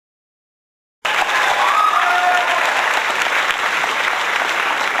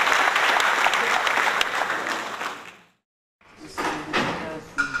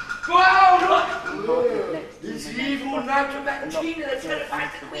routine in a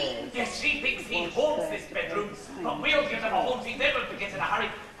terrified queen. Your sleeping thief haunts this bedroom, but we'll give them a haunting they will forget in a hurry.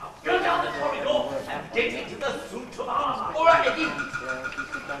 Now go down the corridor and get into the suit of armour. All right, Eddie.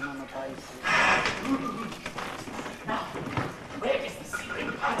 Now, where is the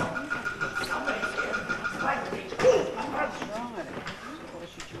secret panel? Somebody's here. Find me.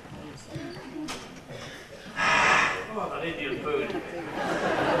 Oh, that Indian food.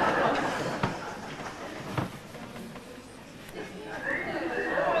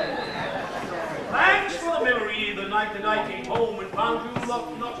 Thanks for the memory the night that I came home and found you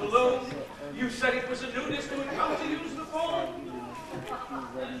locked not alone. You said it was a nudist who had come to use the phone.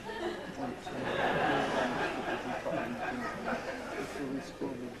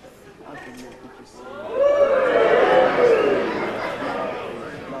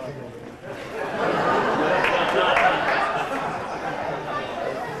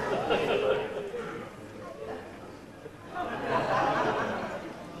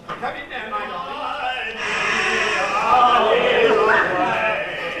 Come in there, my darling.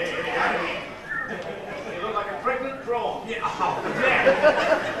 You look like a pregnant prawn. Yeah, oh,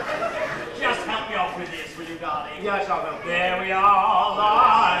 yeah. Just help me off with this, will you, darling? Yes, I'll help you. There we are.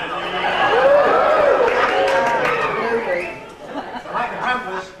 I like the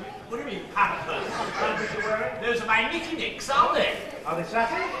pampers. What do you mean, pampers? The pampers you're wearing? Those are my Nicky Nicks, aren't they? Are they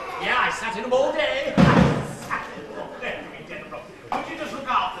satin? Yeah, I sat in them all day. Sat in them all day. Would you just look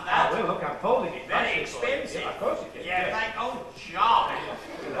after that? Oh, well, look, I'm folding it. Very expensive. Yeah, of course it is. Yeah, thank oh, charming.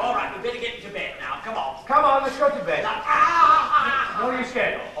 All right, we better get into bed now. Come on. Come on, let's go to bed. What are you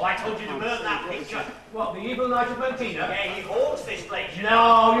scared of? Oh, I told you to burn that picture. What, the evil knight of Mantina? Yeah, he haunts this place, you know.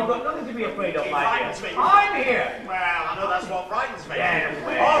 No, you've got nothing to be afraid of, He my frightens dear. me. I'm here. Well, I know that's what frightens me. Yeah, into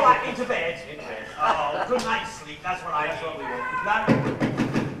bed. All right, into bed. Into bed. Oh, good night's sleep. That's what I That's need. what we want. That,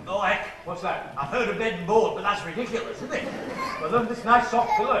 oh, heck. What's that? I've heard of bed and board, but that's ridiculous, isn't it? Well, look at this nice soft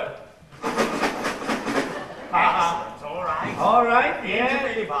pillow. Excellent. All right. All right, yeah.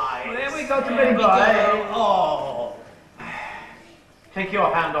 Into Billy Bye. Well, there we go to There Billy we Bye. go. Oh. Take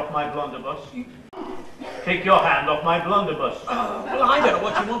your hand off my blunderbuss. Take your hand off my blunderbuss. Well, I don't know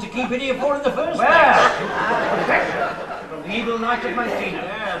what you want to keep it here for in the first place. Well, protection from the evil knight of Mantina.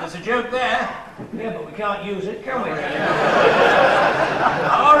 Yeah, there's a joke there. Yeah, but we can't use it, can we? All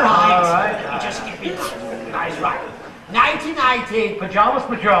right. All right. Let me just give you nice right. Nighty-nighty. Pajamas,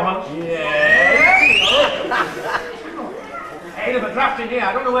 pajamas. Yeah. Hey, there's a draft in here.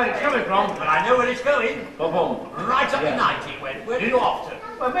 I don't know where it's coming from. But I know where it's going. Boom. Right up the nighty. Where do you off to?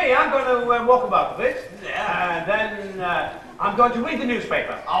 Well, me, I'm going to walk about a bit. Yeah. And then I'm going to read the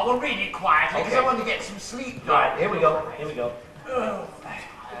newspaper. Oh, we'll read it quietly, because Okay. I want to get some sleep. Right, here we go. Here we go. Oh, I'm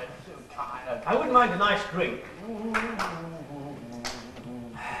so tired. I wouldn't mind a nice drink.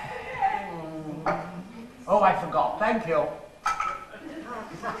 Oh, I forgot. Thank you.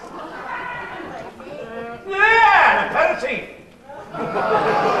 Yeah, an aperitif.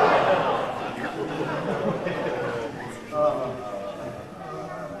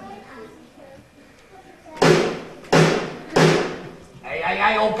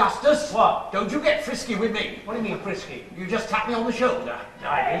 Hey, Augustus. What? Don't you get frisky with me. What do you mean frisky? You just tapped me on the shoulder.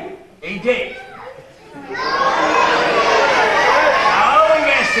 I did. He did. Oh,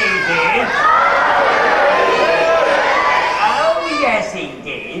 yes, he did. Oh, yes, he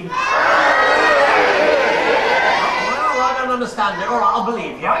did. Well, I don't understand it. All right, I'll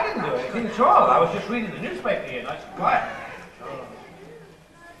believe you. Yeah, I didn't do anything at all. I was just reading the newspaper here. Nice and quiet.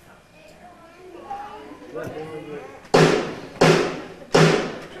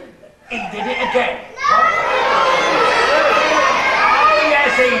 He did it again. Oh,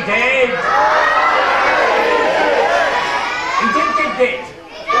 yes, he did. He did.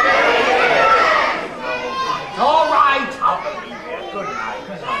 All right, I'll believe you. Good night.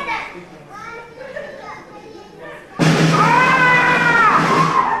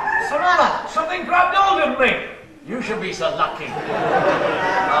 Sonata, Something grabbed hold of me. you should be so lucky.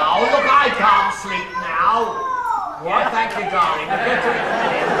 Oh, look, I can't sleep now. Yeah, thank you, darling. We'll get to it in a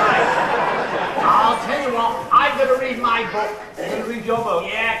minute. Right. I'll tell you what, I've got to read my book. You're going to read your book?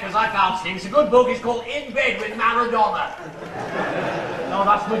 Yeah, because I can't sleep. It's a good book. It's called In Bed with Maradona. No,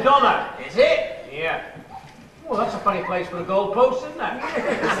 that's Madonna. Is it? Yeah. Well, that's a funny place for a gold post, isn't it? Sure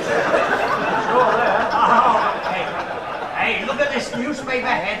there. Oh, hey, look at this newspaper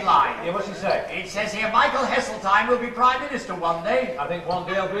headline. Yeah, what's he say? It says here, Michael Heseltine will be Prime Minister one day. I think one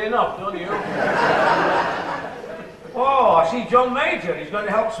day will be enough, don't you? Oh, I see John Major. He's going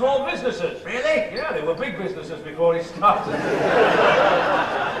to help small businesses. Really? Yeah, they were big businesses before he started.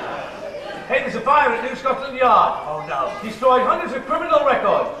 Hey, there's a fire at New Scotland Yard. Oh, no. Destroyed hundreds of criminal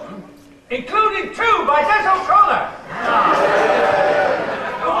records. Including 2 by Des O'Connor.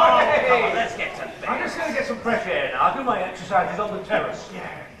 Come on, let's get to bed. I'm just going to get some fresh air now. I'll do my exercises on the terrace.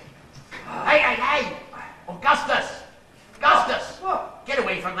 Hey! Augustus! Augustus! What? Get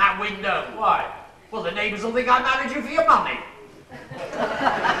away from that window. Why? Well, the neighbours will think I married you for your money. There's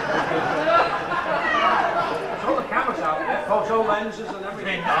all the cameras out there, photo lenses and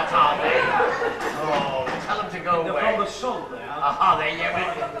everything. They're not, are they? Oh, tell them to go They're away. from the sun, they are. Aha, there you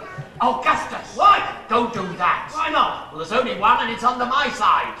go. Augustus! What? Don't do that. Why not? Well, there's only one and it's under my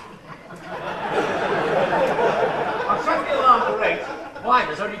side. I'll set the alarm for 8. Why?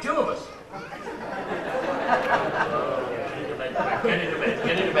 There's only 2 of us.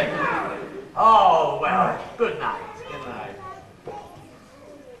 Get into bed. Oh, well, good night. Good night.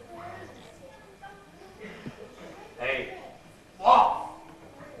 Hey. What?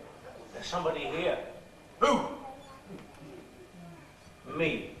 There's somebody here. Who?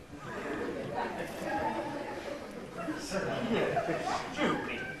 Me.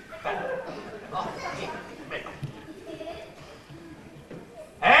 Stupid. Oh, me.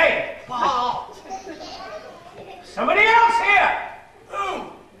 Hey! What? Somebody else here!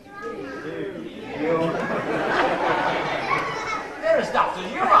 Who? They're as daft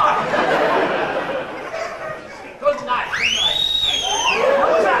as you are. Good night. What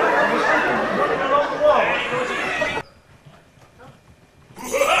was that? Running along the wall.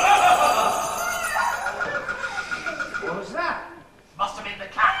 What was that? Must have been the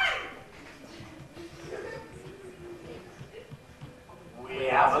cat. We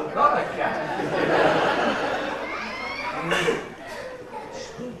haven't got a cat.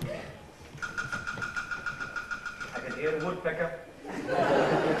 I can hear the woodpecker.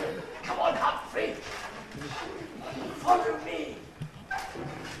 Come on, Humphrey. Follow me.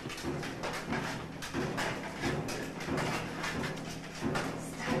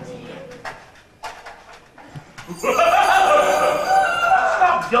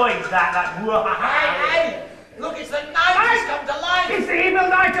 Stop doing that Hey! Look, it's the knight who's come to life. It's the evil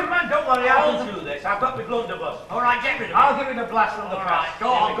knight of man. Don't worry, I can do this. I've got my blunderbuss. All right, get rid of it. I'll give it a blast from the All past.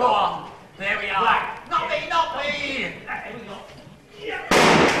 right, go on. There we are. Right. Not me. Here we go.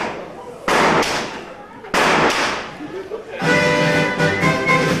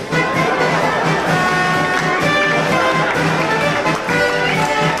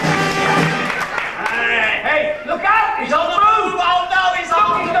 Hey, look out! He's on the move! Oh no, he's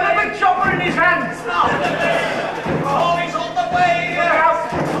on. He's got a big chopper in his hands. Oh, he's on the way. Look out!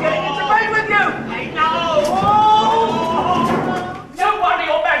 Getting into bed with you! Hey, no. Don't worry,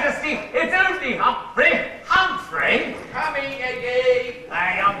 Your Majesty. It's only Humphrey. Humphrey? Coming again.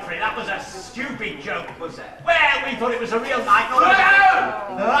 Hey, Humphrey, that was a stupid joke. What's that? Well, we thought it was a real knight. Look out!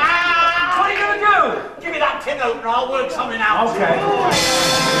 Ah! What are you going to do? Give me that tin opener, I'll work something out. Okay.